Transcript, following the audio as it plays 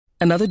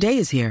Another day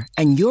is here,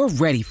 and you're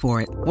ready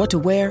for it. What to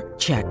wear?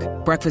 Check.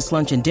 Breakfast,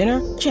 lunch, and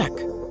dinner? Check.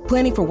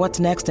 Planning for what's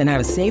next and how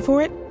to save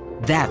for it?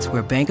 That's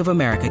where Bank of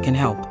America can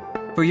help.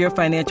 For your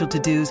financial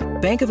to-dos,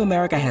 Bank of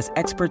America has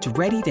experts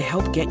ready to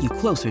help get you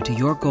closer to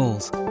your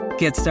goals.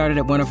 Get started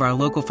at one of our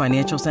local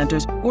financial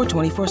centers or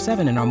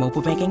 24/7 in our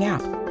mobile banking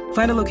app.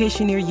 Find a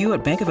location near you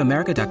at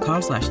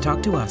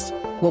bankofamerica.com/talktous.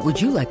 What would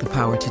you like the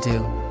power to do?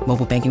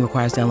 Mobile banking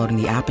requires downloading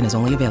the app and is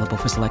only available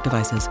for select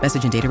devices.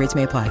 Message and data rates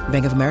may apply.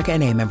 Bank of America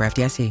NA, member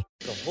FDIC.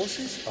 The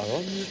horses are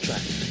on the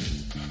track.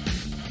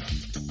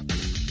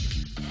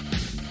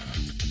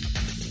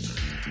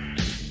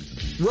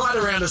 Right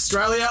around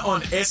Australia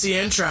on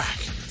SEN Track.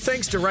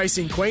 Thanks to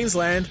Racing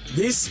Queensland,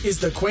 this is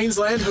the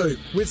Queensland Hoop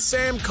with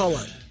Sam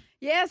Collett.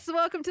 Yes,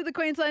 welcome to the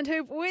Queensland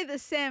Hoop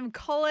with Sam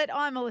Collett.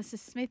 I'm Melissa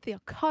Smith, your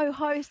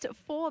co-host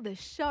for the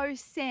show.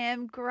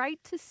 Sam,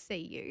 great to see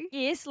you.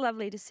 Yes,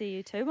 lovely to see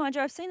you too. Mind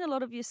you, I've seen a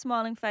lot of your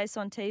smiling face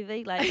on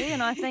TV lately,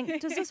 and I think,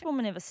 does this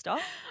woman ever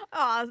stop?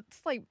 I'll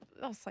sleep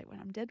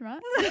when I'm dead,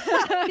 right?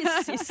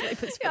 You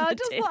sleep as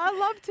I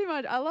love too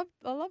much. I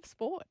love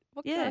sport.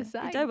 What can I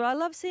say? You do, but I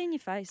love seeing your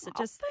face.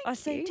 I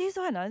see, geez,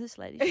 I know this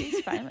lady. She's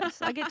famous.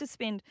 I get to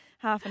spend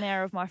half an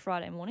hour of my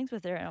Friday mornings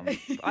with her, and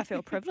I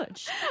feel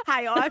privileged.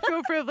 Hey, I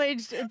feel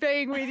privileged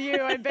being with you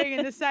and being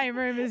in the same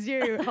room as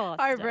you.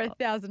 Over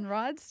 1,000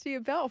 rides to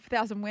your belt,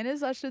 1,000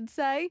 winners, I should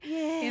say.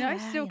 Yeah,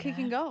 still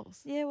kicking goals.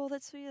 Yeah, well,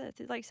 that's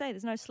like you say.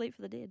 There's no sleep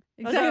for the dead.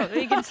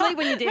 Exactly. You can sleep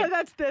when you're dead.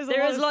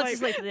 There is lots of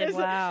sleep for the dead.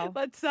 Wow.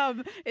 But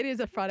it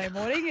is a Friday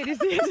morning. It is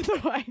the end of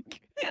the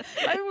week.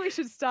 Maybe we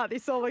should start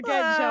this all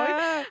again, shall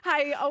we?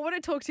 Hey, I want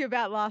to talk to you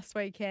about last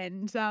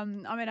weekend.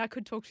 I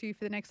could talk to you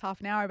for the next half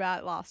an hour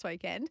about last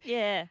weekend.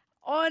 Yeah.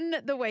 On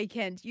the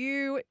weekend,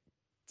 you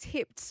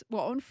tipped,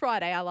 on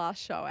Friday, our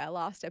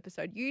last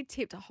episode, you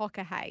tipped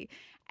Hockey,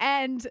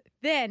 and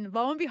then,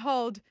 lo and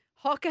behold,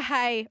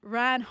 Hockey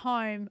ran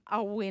home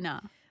a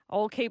winner.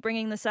 I'll keep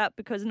bringing this up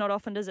because not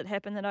often does it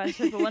happen that I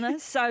tip a winner.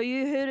 So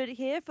you heard it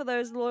here for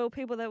those loyal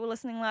people that were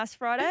listening last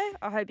Friday.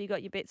 I hope you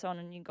got your bets on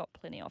and you got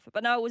plenty off it.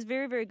 But no, it was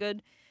very, very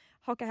good.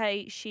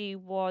 Hockey, she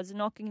was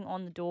knocking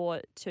on the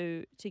door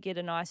to get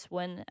a nice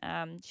win.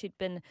 She'd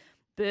been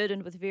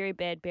burdened with very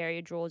bad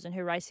barrier draws, and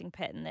her racing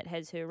pattern that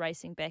has her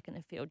racing back in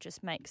the field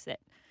just makes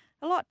that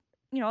a lot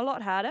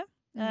harder.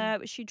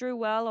 She drew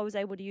well. I was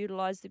able to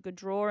utilise the good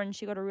draw, and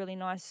she got a really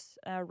nice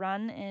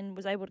run and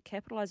was able to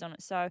capitalise on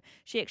it. So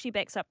she actually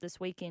backs up this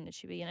weekend. It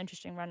should be an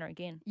interesting runner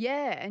again.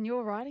 Yeah, and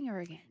you're riding her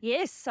again.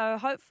 Yes, so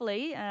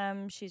hopefully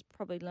she's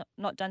probably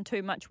not done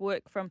too much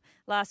work from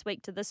last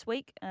week to this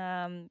week.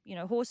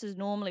 Horses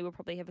normally will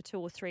probably have a 2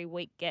 or 3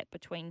 week gap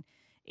between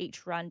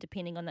each run,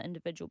 depending on the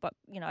individual. But,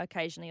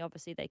 occasionally,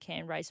 obviously, they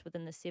can race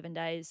within the 7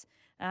 days.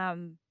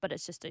 But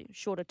it's just a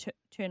shorter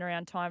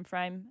turnaround time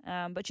frame.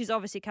 But she's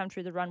obviously come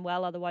through the run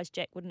well. Otherwise,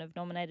 Jack wouldn't have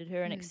nominated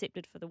her and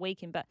accepted for the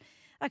weekend. But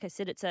like I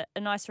said, it's a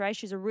nice race.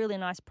 She's a really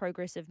nice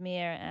progressive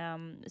mare.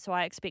 So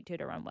I expect her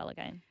to run well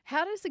again.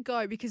 How does it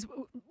go? Because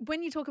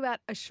when you talk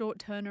about a short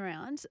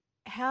turnaround,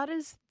 how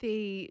does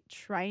the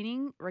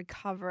training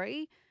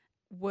recovery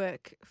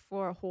work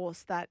for a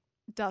horse that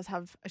does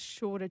have a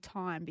shorter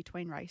time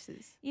between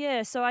races?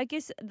 Yeah, so I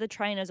guess the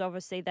trainers,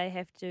 obviously, they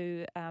have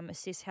to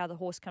assess how the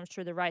horse comes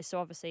through the race. So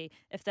obviously,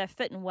 if they're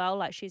fit and well,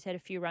 like she's had a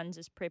few runs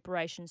as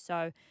preparation,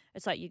 so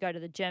it's like you go to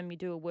the gym, you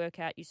do a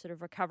workout, you sort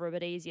of recover a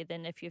bit easier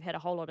than if you've had a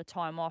whole lot of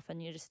time off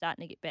and you're just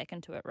starting to get back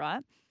into it,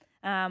 right?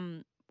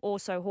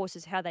 Also,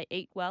 horses, how they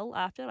eat well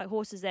after. Like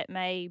horses that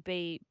may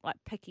be like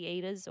picky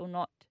eaters or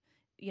not,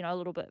 a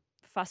little bit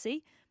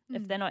fussy.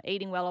 If they're not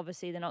eating well,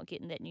 obviously they're not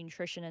getting that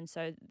nutrition, and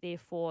so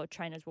therefore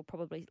trainers will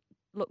probably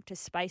look to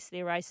space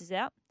their races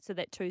out, so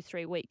that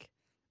 2-3 week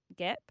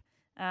gap.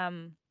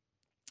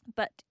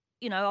 But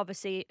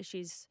obviously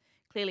she's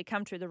clearly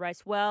come through the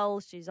race well.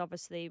 She's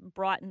obviously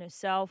bright in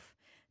herself.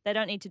 They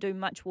don't need to do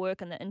much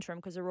work in the interim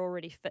because they're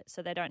already fit,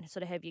 so they don't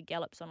sort of have your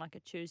gallops on like a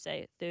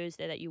Tuesday,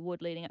 Thursday that you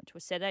would leading up to a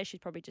Saturday. She's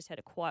probably just had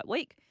a quiet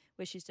week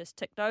where she's just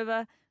ticked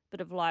over,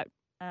 bit of like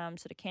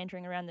sort of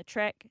cantering around the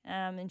track,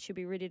 and she'll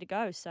be ready to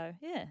go. So,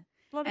 yeah,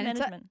 a lot of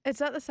management.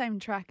 It's at the same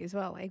track as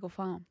well, Eagle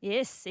Farm.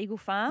 Yes, Eagle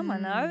Farm, I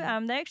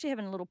know. They're actually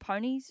having little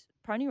pony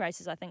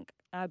races,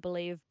 I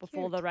believe,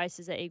 before the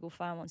races at Eagle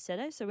Farm on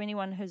Saturday. So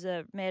anyone who's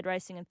a mad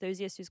racing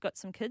enthusiast who's got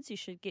some kids, you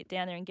should get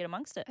down there and get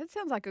amongst it. That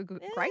sounds like a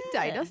great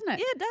day, doesn't it?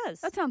 Yeah, it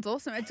does. That sounds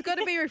awesome. It's got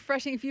to be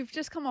refreshing if you've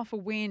just come off a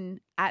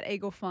win at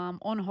Eagle Farm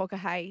on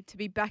Hockey to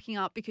be backing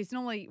up, because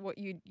normally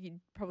you'd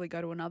probably go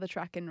to another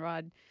track and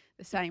ride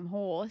the same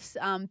horse,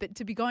 but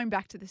to be going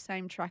back to the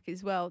same track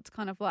as well, it's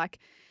kind of like,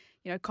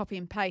 copy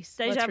and paste.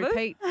 Deja vu?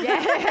 Repeat.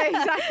 Yeah,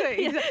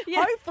 exactly.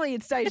 Yeah. Hopefully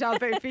it's deja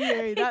vu for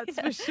you, that's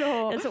for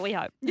sure. That's what we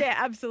hope. Yeah,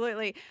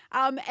 absolutely.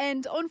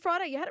 And on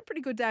Friday, you had a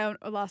pretty good day on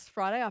last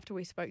Friday after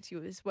we spoke to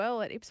you as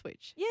well at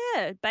Ipswich.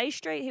 Yeah, Bay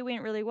Street, he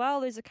went really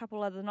well. There's a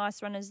couple other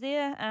nice runners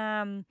there.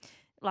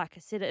 like I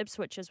said,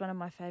 Ipswich is one of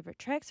my favourite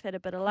tracks. I've had a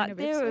bit of luck Of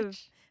there. We're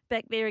Ipswich.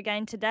 back there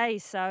again today.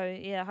 So,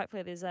 yeah,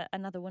 hopefully there's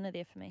another winner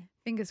there for me.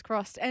 Fingers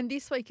crossed. And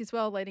this week as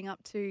well, leading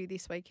up to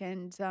this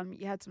weekend,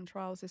 you had some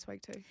trials this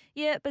week too.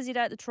 Yeah, busy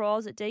day at the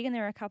trials at Deagon.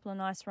 There are a couple of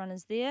nice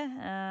runners there.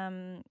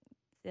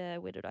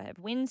 Where did I have?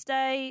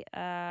 Wednesday.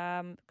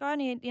 I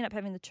only ended up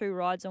having the 2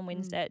 rides on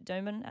Wednesday at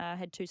Doomben.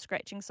 Had 2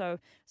 scratching, so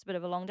it's a bit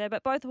of a long day.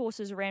 But both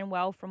horses ran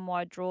well from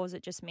wide draws.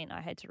 It just meant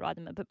I had to ride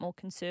them a bit more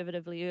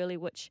conservatively early,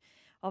 which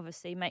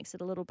obviously makes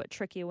it a little bit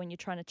trickier when you're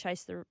trying to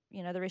chase the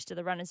rest of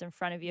the runners in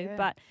front of you.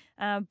 Yeah.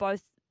 But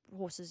both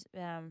horses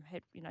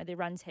had, their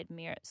runs had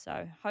merit.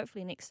 So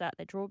hopefully next start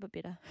they draw a bit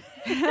better.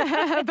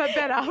 But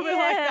better. We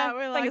like that.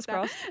 We like Fingers that.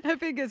 crossed.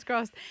 Fingers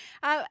crossed.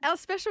 Our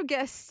special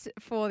guest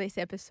for this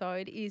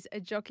episode is a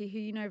jockey who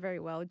you know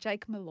very well,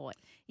 Jake Malloy.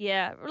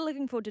 Yeah, we're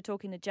looking forward to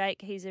talking to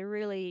Jake. He's a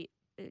really,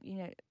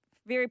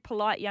 very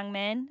polite young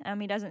man.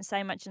 He doesn't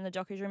say much in the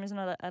jockey's room. He's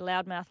not a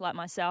loudmouth like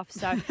myself.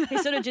 So he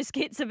sort of just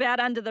gets about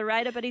under the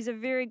radar, but he's a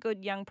very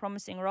good, young,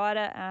 promising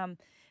rider.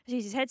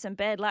 He's had some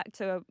bad luck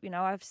to,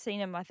 I've seen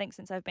him, I think,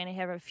 since I've been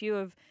here, have a few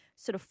of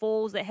sort of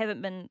falls that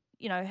haven't been,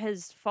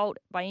 his fault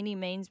by any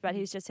means, but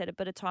he's just had a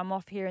bit of time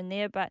off here and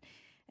there. But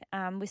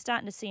we're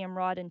starting to see him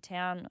ride in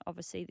town.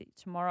 Obviously,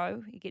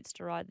 tomorrow he gets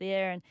to ride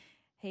there, and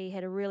he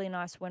had a really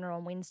nice winner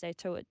on Wednesday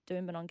too at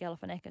Doomben on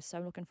Galifianakis, so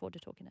I'm looking forward to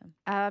talking to him.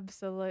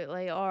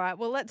 Absolutely. All right.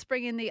 Well, let's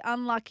bring in the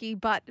unlucky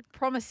but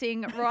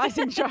promising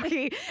rising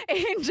jockey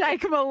in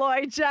Jake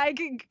Malloy.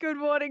 Jake, good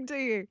morning to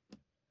you.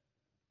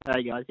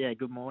 Hey guys, yeah,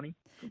 good morning.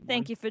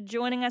 Thank you for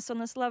joining us on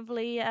this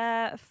lovely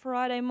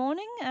Friday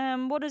morning.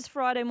 What does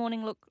Friday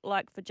morning look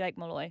like for Jake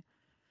Malloy?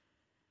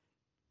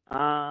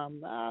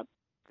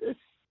 Just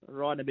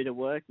riding a bit of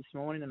work this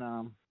morning, and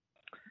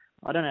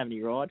I don't have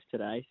any rides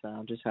today, so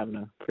I'm just having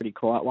a pretty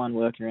quiet one,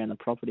 working around the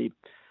property.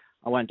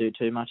 I won't do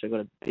too much. I've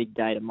got a big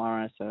day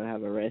tomorrow, so I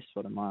have a rest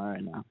for tomorrow,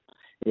 and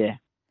yeah.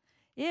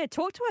 Yeah,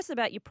 talk to us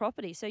about your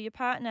property. So your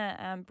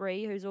partner,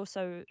 Bree, who's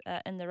also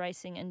in the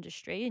racing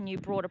industry, and you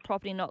brought a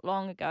property not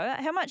long ago.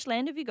 How much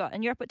land have you got?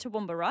 And you're up at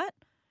Toowoomba, right?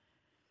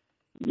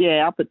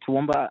 Yeah, up at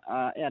Toowoomba,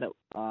 out at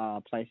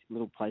a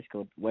little place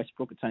called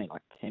Westbrook. It's only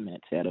like 10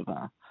 minutes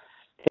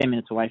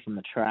away from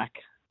the track.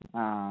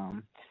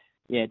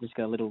 Yeah, just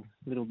got a little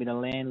bit of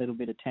land, little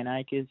bit of 10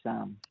 acres.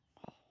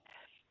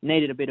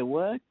 Needed a bit of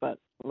work, but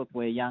look,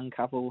 we're a young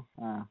couple,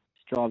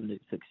 striving to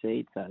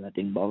succeed, so that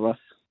didn't bother us.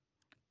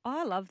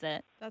 I love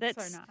that.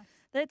 That's so nice.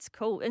 That's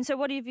cool. And so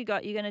what have you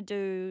got? You're going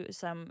to do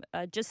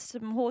just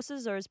some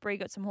horses, or has Bree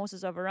got some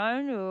horses of her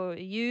own, or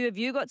have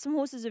you got some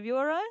horses of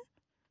your own?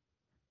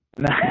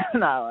 No,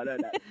 I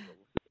don't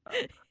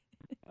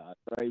have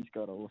Bree's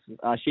got horses.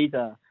 She's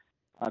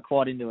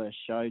quite into her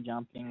show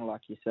jumping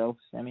like yourself,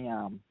 Sammy.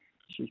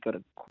 She's got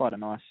quite a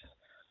nice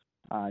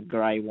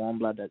grey warm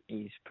blood that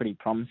is pretty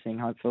promising,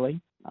 hopefully.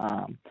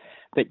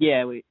 But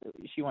yeah,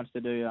 she wants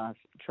to do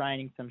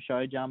training some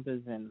show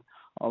jumpers and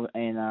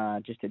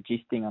just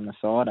adjusting on the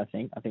side. I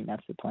think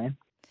that's the plan.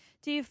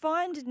 Do you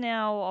find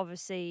now,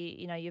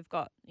 obviously, you've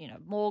got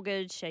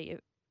mortgage, you're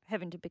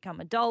having to become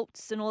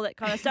adults and all that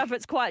kind of stuff.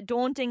 It's quite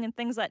daunting and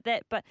things like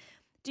that. But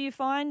do you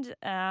find,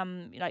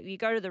 you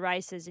go to the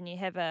races and you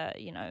have a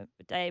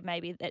day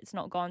maybe that's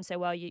not gone so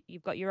well,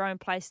 you've got your own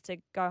place to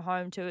go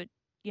home to,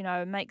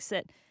 makes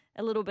it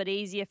a little bit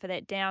easier for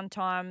that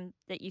downtime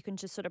that you can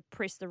just sort of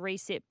press the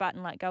reset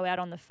button, like go out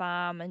on the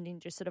farm and then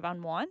just sort of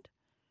unwind?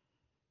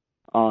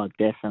 Oh,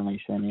 definitely,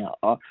 Sammy.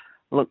 I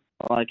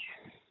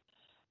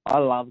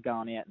love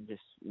going out and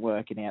just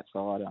working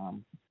outside.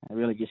 It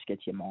really just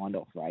gets your mind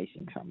off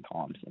racing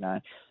sometimes,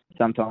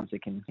 Sometimes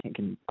it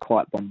can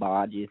quite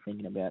bombard you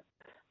thinking about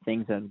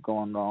things that have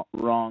gone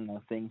wrong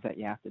or things that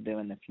you have to do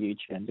in the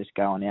future, and just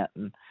going out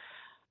and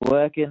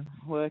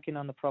working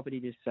on the property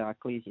just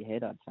clears your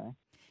head, I'd say.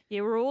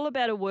 Yeah, we're all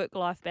about a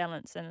work-life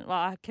balance, and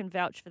I can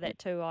vouch for that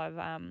too.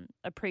 I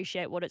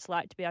appreciate what it's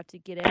like to be able to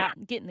get out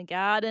and get in the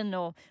garden,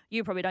 or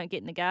you probably don't get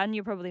in the garden.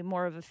 You're probably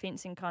more of a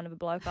fencing kind of a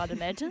bloke, I'd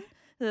imagine,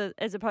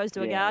 as opposed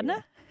to a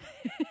gardener.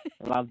 Yeah.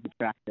 I love the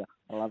tractor.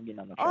 I love getting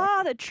on the tractor.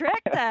 Oh, the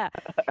tractor.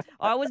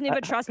 I was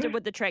never trusted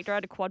with the tractor. I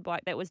had a quad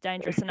bike that was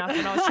dangerous enough,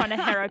 and I was trying to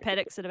harrow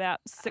paddocks at about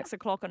 6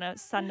 o'clock on a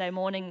Sunday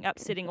morning,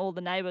 upsetting all the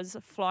neighbours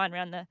flying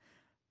around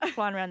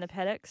the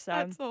paddock. So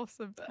that's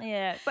awesome.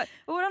 Yeah, but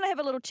we want to have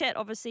a little chat.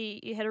 Obviously,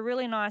 you had a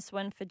really nice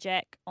win for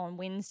Jack on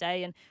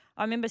Wednesday, and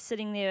I remember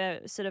sitting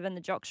there sort of in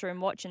the jocks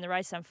room watching the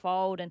race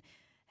unfold, and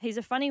he's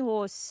a funny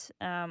horse.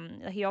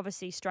 He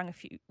obviously strung a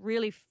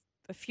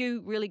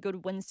few really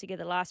good wins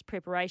together last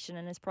preparation,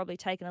 and has probably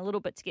taken a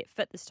little bit to get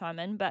fit this time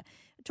in. But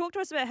talk to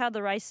us about how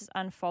the race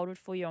unfolded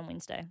for you on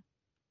Wednesday.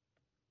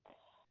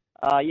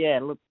 Yeah,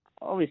 look,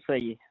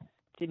 obviously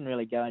didn't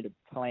really go to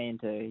plan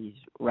to his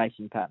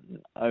racing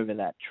pattern over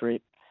that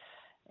trip,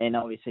 and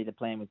obviously the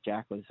plan with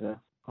Jack was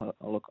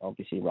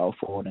obviously roll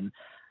forward and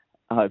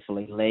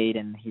hopefully lead,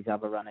 and his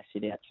other runner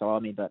sit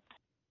outside me. But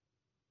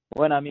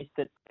when I missed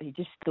it, he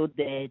just stood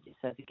there just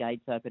as the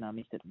gates open. I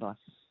missed it by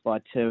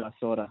 2. I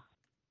sort of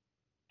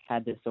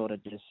had to sort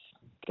of just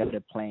go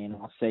to plan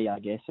I'll see, I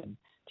guess, and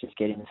just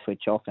get him to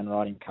switch off and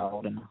ride him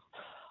cold. And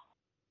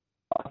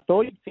I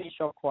thought he'd finish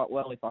off quite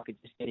well if I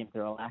could just get him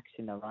to relax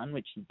in the run,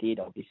 which he did,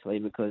 obviously,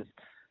 because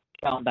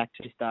going back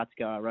 2 starts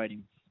ago, I rode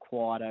him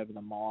quiet over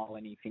the mile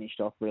and he finished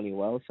off really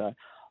well. So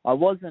I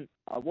wasn't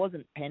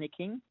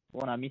panicking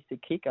when I missed a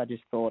kick. I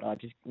just thought I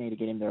just need to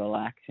get him to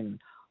relax, and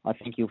I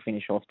think he'll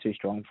finish off too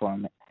strong for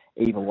him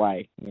either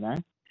way, you know.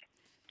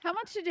 How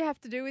much did you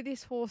have to do with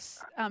this horse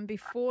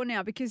before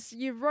now? Because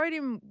you rode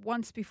him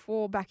once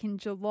before back in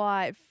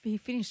July. He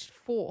finished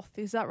 4th.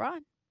 Is that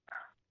right?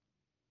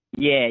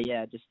 Yeah.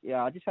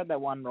 I just had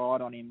that one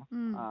ride on him.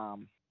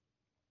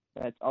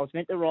 But I was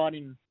meant to ride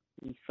him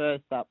his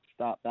first start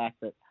back,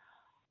 but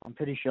I'm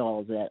pretty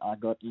sure I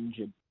got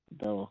injured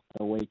the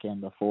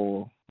weekend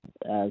before,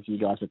 as you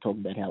guys were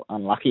talking about how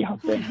unlucky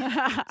I've been.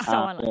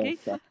 Unlucky.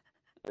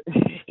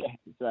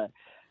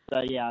 So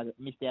I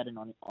missed out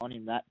on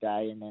him that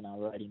day, and then I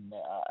rode him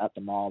at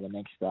the mile the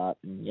next start,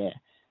 and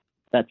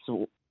that's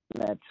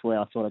where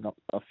I sort of got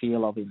a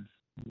feel of him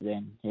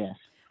then. Yes.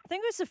 I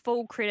think it's a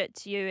full credit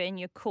to you and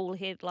your cool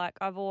head. Like,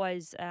 I've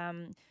always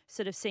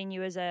sort of seen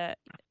you as a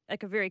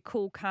very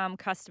cool, calm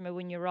customer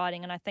when you're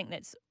riding, and I think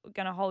that's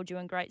going to hold you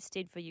in great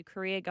stead for your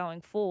career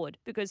going forward.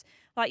 Because,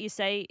 like you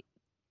say,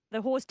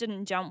 the horse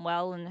didn't jump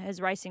well, and his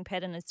racing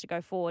pattern is to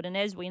go forward. And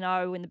as we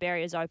know, when the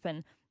barrier's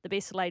open, the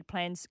best laid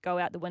plans go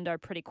out the window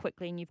pretty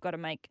quickly, and you've got to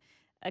make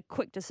a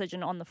quick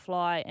decision on the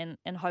fly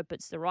and hope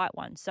it's the right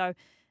one. So,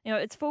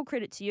 it's full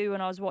credit to you.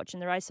 When I was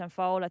watching the race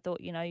unfold, I thought,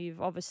 you've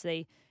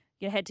obviously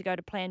you had to go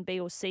to plan B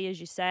or C,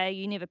 as you say.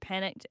 You never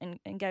panicked and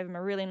gave him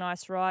a really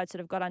nice ride, sort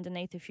of got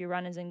underneath a few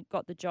runners and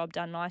got the job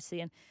done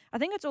nicely. And I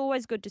think it's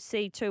always good to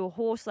see, too, a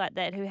horse like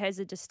that who has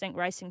a distinct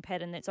racing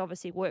pattern that's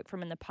obviously worked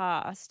from in the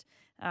past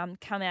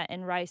come out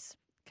and race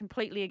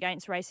completely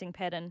against racing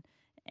pattern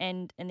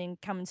and then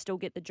come and still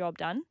get the job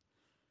done.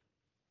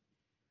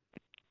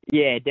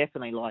 Yeah,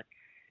 definitely.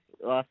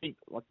 I think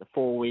the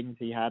 4 wins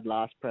he had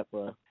last prep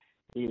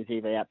he was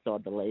either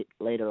outside the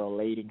leader or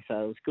leading,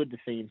 so it was good to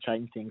see him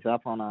change things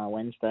up on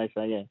Wednesday.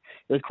 So, yeah,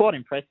 it was quite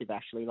impressive,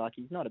 actually.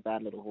 He's not a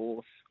bad little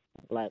horse,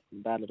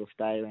 bad little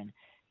stayer in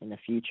the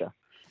future.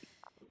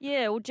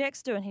 Yeah, well,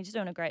 he's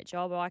doing a great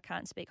job. I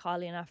can't speak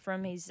highly enough for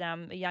him. He's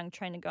a young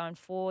trainer going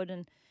forward,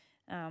 and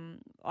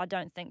I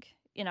don't think,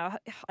 I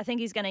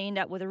think he's going to end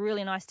up with a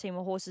really nice team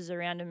of horses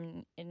around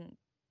him, and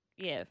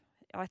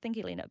I think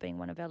he'll end up being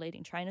one of our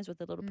leading trainers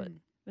with a little bit of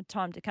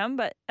time to come.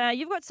 But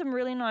you've got some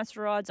really nice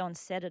rides on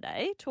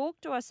Saturday.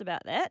 Talk to us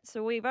about that.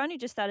 So we've only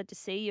just started to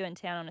see you in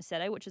town on a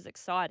Saturday, which is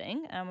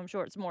exciting. I'm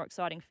sure it's more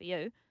exciting for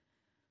you.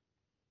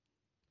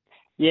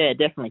 Yeah,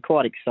 definitely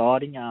quite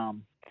exciting. I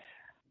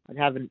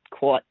haven't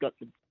quite got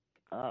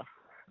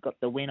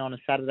the win on a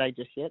Saturday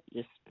just yet.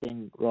 Just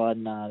been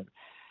riding.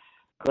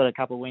 Got a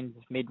couple of wins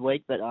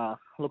midweek, but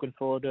looking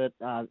forward to it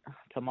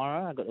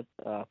tomorrow. I've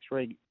got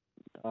 3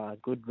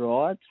 good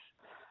rides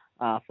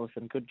for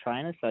some good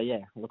trainers. So, yeah,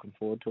 looking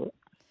forward to it.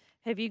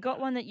 Have you got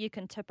one that you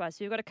can tip us?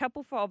 You've got a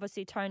couple for,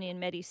 obviously, Tony and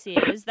Maddie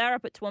Sears. They're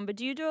up at Toowoomba.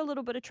 Do you do a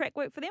little bit of track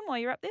work for them while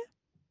you're up there?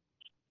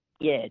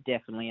 Yeah,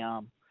 definitely.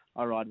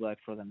 I ride work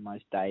for them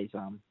most days.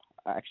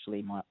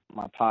 Actually,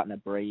 my partner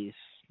Bree is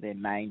their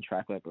main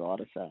track work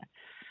rider, so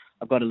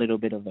I've got a little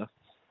bit of a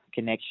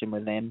connection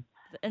with them.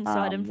 The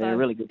inside info. They're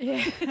really good.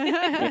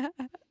 Yeah.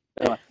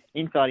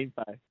 Inside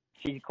info.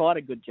 She's quite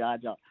a good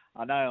judge.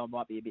 I know I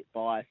might be a bit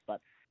biased, but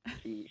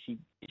she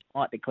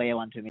might declare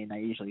one to me, and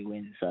they usually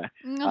win. So,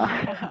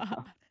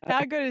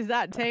 how good is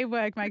that?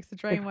 Teamwork makes the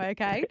dream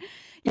work, eh?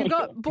 You've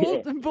got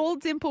Ball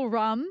Dimple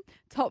Rum,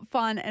 Top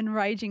Fun, and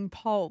Raging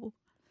Pole.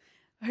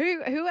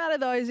 Who out of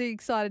those are you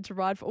excited to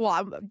ride for?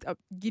 Well,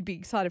 you'd be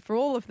excited for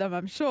all of them,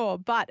 I'm sure.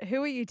 But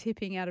who are you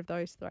tipping out of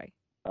those 3?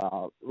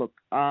 Look,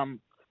 I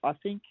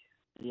think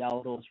the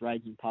old horse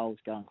Raging Pole's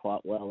going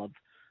quite well.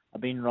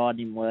 I've been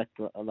riding him work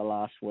the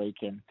last week,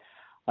 and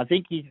I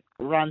think his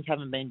runs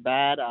haven't been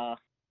bad.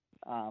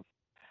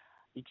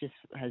 He just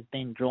has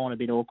been drawn a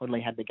bit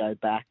awkwardly, had to go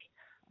back.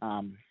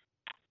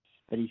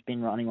 But he's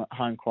been running at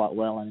home quite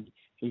well, and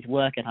his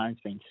work at home's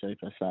been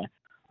super. So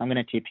I'm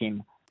going to tip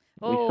him.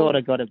 We sort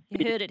of got a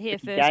bit. You heard it here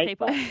first,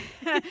 people.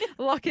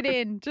 Lock it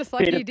in, just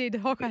like you did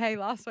Hockahei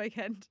last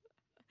weekend.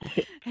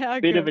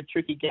 Bit of a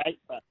tricky gate,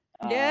 but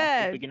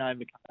yeah, if we can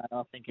overcome that,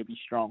 I think it'll be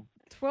strong.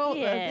 12,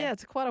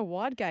 it's quite a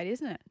wide gate,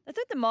 isn't it? I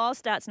think the mile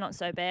start's not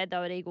so bad,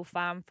 though, at Eagle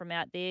Farm from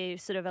out there.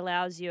 Sort of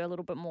allows you a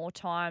little bit more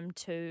time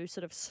to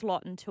sort of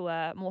slot into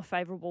a more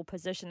favourable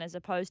position as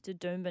opposed to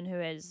Doomben, who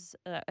has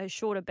a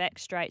shorter back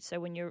straight. So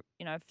when you're,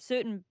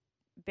 certain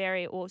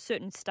barrier or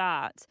certain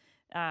starts,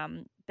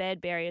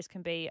 bad barriers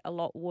can be a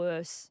lot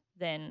worse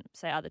than,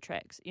 say, other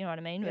tracks. You know what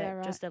I mean? Yeah,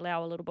 right. Just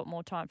allow a little bit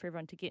more time for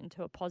everyone to get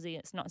into a posse.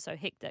 It's not so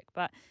hectic.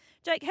 But,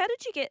 Jake, how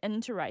did you get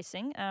into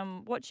racing?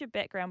 What's your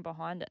background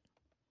behind it?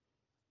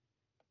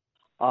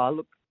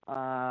 Look,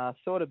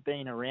 sort of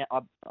been around.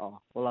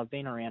 I've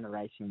been around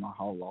racing my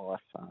whole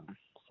life,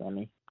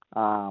 Sammy.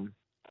 My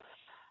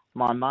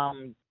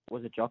mum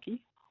was a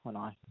jockey when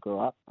I grew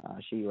up.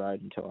 She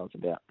rode until I was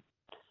about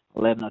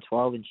 11 or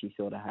 12, and she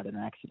sort of had an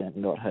accident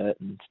and got hurt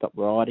and stopped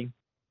riding.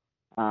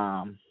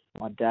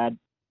 My dad,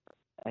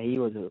 he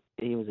was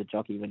a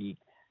jockey when he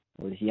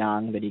was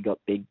young, but he got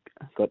big,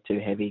 got too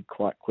heavy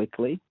quite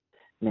quickly.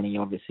 And then he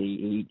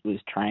was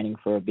training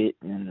for a bit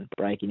and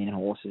breaking in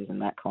horses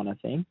and that kind of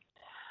thing.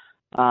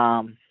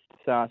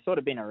 So I've sort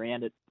of been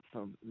around it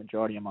for the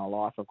majority of my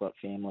life. I've got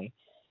family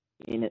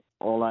in it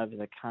all over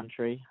the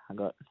country. I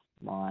got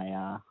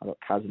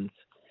cousins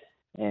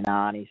and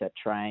aunties that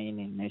train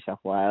in New South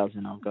Wales,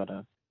 and I've got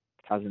a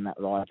cousin that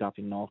rides up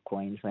in North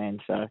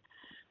Queensland. So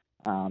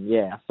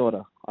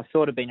I've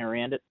sort of been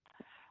around it.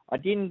 I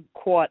didn't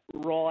quite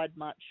ride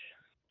much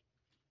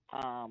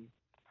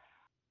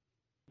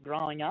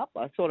growing up.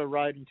 I sort of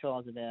rode until I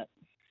was about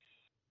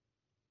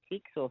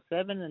 6 or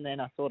 7, and then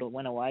I sort of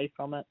went away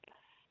from it.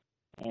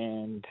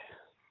 And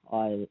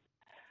I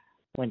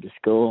went to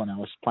school and I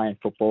was playing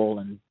football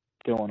and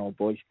doing all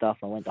boys stuff.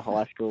 I went to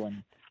high school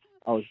and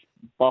I was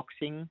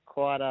boxing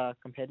quite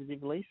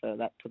competitively, so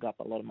that took up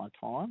a lot of my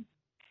time.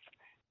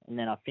 And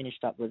then I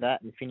finished up with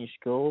that and finished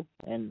school.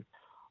 And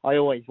I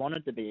always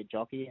wanted to be a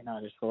jockey, and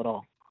I just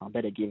thought, I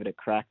better give it a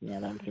crack now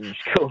that I'm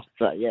finished school.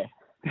 So, yeah,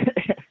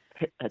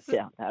 that's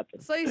how it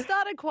happened. So you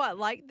started quite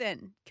late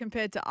then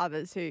compared to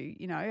others who,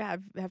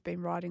 have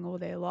been riding all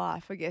their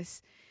life, I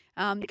guess,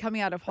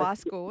 coming out of high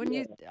school. And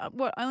you,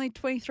 only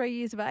 23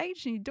 years of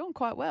age, and you're doing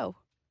quite well.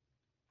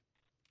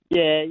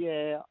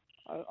 Yeah.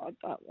 I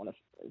don't want to.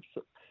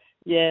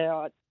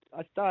 Yeah,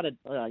 I started.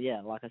 I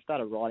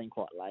started riding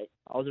quite late.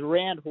 I was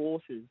around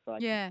horses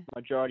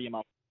majority of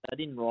my. I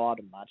didn't ride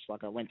them much.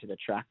 Like I went to the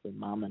track with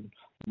Mum and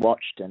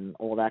watched and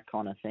all that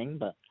kind of thing.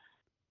 But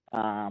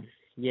I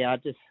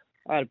had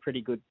a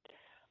pretty good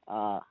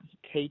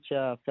teacher,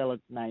 a fella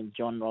named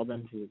John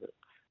Robbins, who's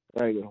a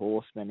very good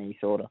horseman.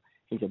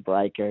 He's a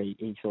breaker.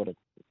 He sort of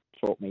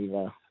taught me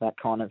that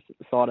kind of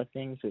side of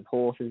things with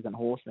horses and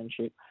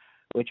horsemanship,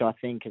 which I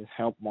think has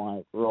helped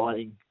my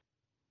riding,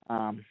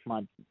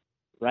 my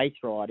race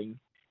riding,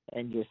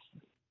 and just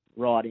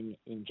riding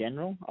in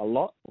general a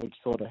lot, which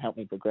sort of helped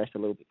me progress a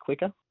little bit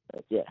quicker.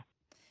 But yeah,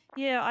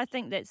 I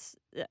think it's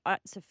a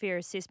fair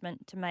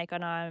assessment to make.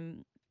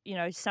 And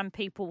some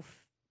people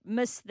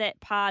miss that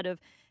part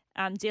of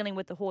dealing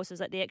with the horses,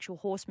 like the actual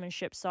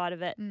horsemanship side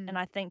of it. And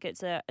I think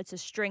it's a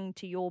string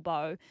to your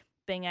bow,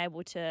 being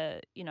able to,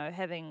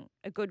 having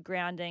a good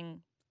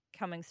grounding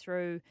coming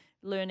through,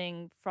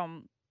 learning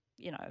from,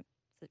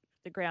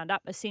 the ground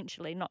up,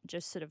 essentially, not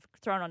just sort of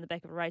thrown on the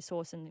back of a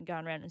racehorse and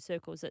going around in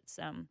circles. It's,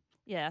 I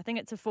think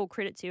it's a full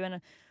credit to you. And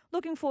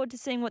looking forward to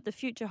seeing what the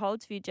future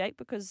holds for you, Jake,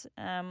 because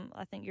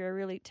I think you're a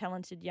really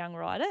talented young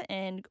rider,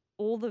 and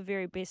all the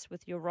very best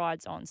with your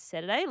rides on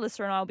Saturday.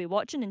 Lissa and I will be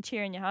watching and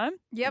cheering you home.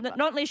 Yep.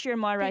 Not unless you're in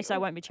my race, I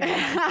won't be cheering you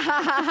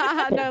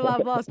home. No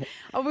love lost.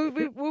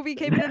 We'll be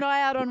keeping an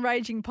eye out on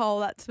Raging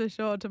Pole, that's for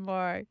sure,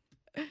 tomorrow.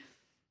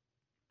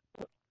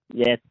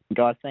 Yeah,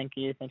 guys, thank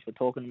you. Thanks for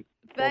talking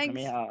Thanks. to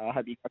me. I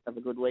hope you guys have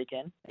a good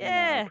weekend.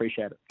 Yeah. I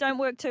appreciate it. Don't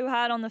work too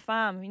hard on the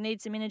farm. You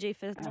need some energy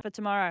for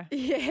tomorrow.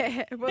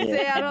 Yeah, we'll see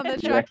you out on the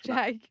track,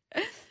 Jake.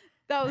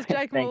 That was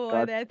Jake Thanks, Malloy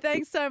guys. there.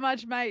 Thanks so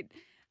much, mate.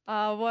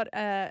 What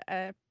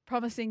a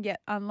promising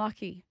yet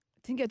unlucky.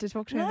 Didn't get to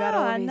talk to him about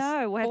all of I his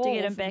know. We'll have to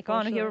get him falls, back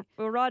on. unfortunately.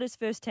 We'll ride his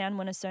first town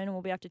winner soon, and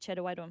we'll be able to chat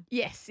away to him.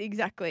 Yes,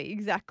 exactly.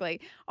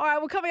 All right,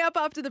 well, coming up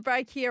after the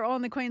break here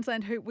on the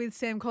Queensland Hoop with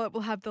Sam Collett,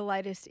 we'll have the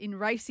latest in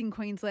racing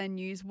Queensland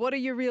news. What are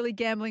you really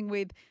gambling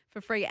with? For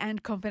free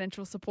and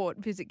confidential support,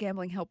 visit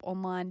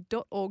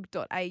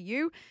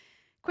gamblinghelponline.org.au.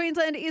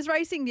 Queensland is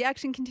racing. The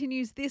action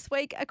continues this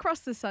week across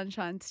the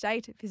Sunshine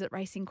State. Visit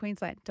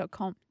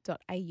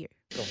racingqueensland.com.au.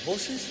 The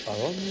horses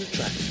are on the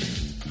track.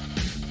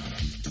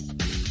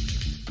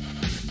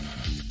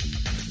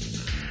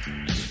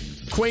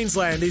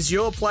 Queensland is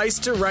your place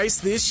to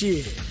race this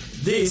year.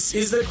 This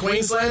is the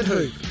Queensland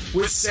Hoop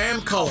with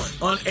Sam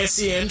Collett on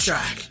SEN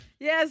Track.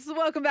 Yes,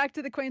 welcome back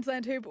to the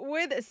Queensland Hoop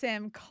with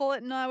Sam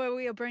Collett and I, where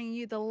we are bringing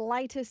you the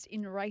latest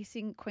in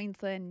racing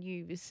Queensland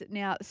news.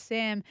 Now,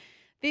 Sam,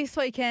 this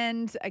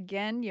weekend,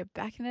 again, you're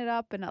backing it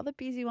up. Another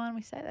busy one.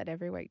 We say that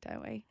every week,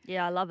 don't we?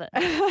 Yeah, I love it.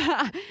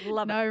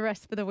 Love No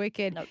rest for the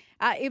wicked. Nope.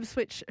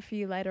 Ipswich for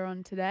you later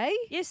on today.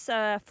 Yes,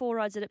 4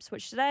 rides at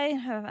Ipswich today.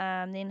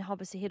 Then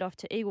obviously head off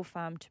to Eagle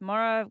Farm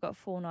tomorrow. I've got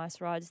 4 nice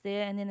rides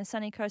there. And then the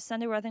Sunny Coast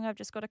Sunday, where I think I've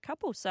just got a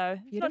couple. So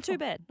not too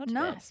bad. Not too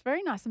bad. Nice,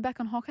 very nice. I'm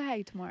back on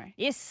Hockey tomorrow.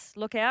 Yes,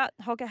 look out.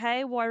 Hockey,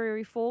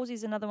 Wairiri Falls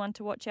is another one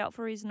to watch out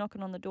for. He's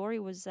knocking on the door. He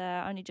was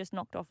only just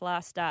knocked off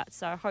last start.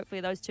 So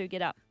hopefully those two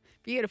get up.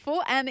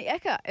 Beautiful. And the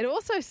Ekka, it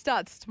also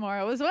starts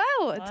tomorrow as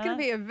well. It's going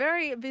to be a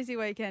very busy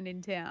weekend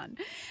in town.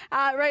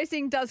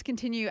 Racing does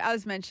continue,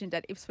 as mentioned,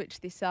 at Ipswich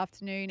this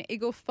afternoon.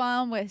 Eagle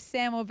Farm, where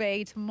Sam will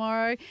be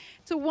tomorrow.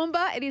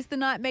 Toowoomba, it is the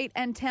night meet,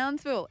 and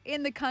Townsville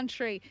in the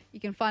country.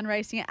 You can find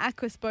racing at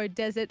Aquaspo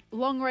Desert,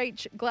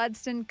 Longreach,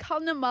 Gladstone,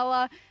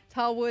 Cunnamulla,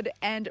 Tarwood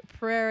and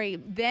Prairie.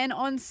 Then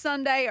on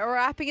Sunday,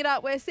 wrapping it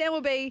up, where Sam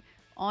will be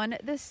on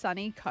the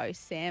sunny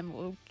coast. Sam,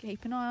 we'll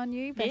keep an eye on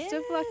you. Best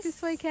of luck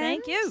this weekend.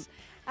 Thank you.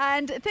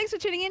 And thanks for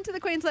tuning in to the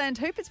Queensland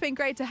Hoop. It's been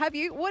great to have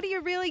you. What are you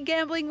really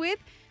gambling with?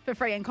 For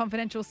free and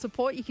confidential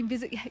support, you can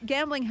visit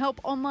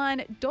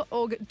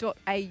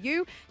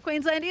gamblinghelponline.org.au.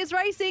 Queensland is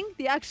racing.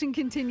 The action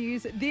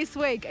continues this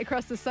week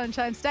across the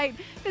Sunshine State.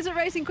 Visit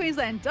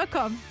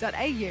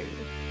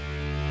racingqueensland.com.au.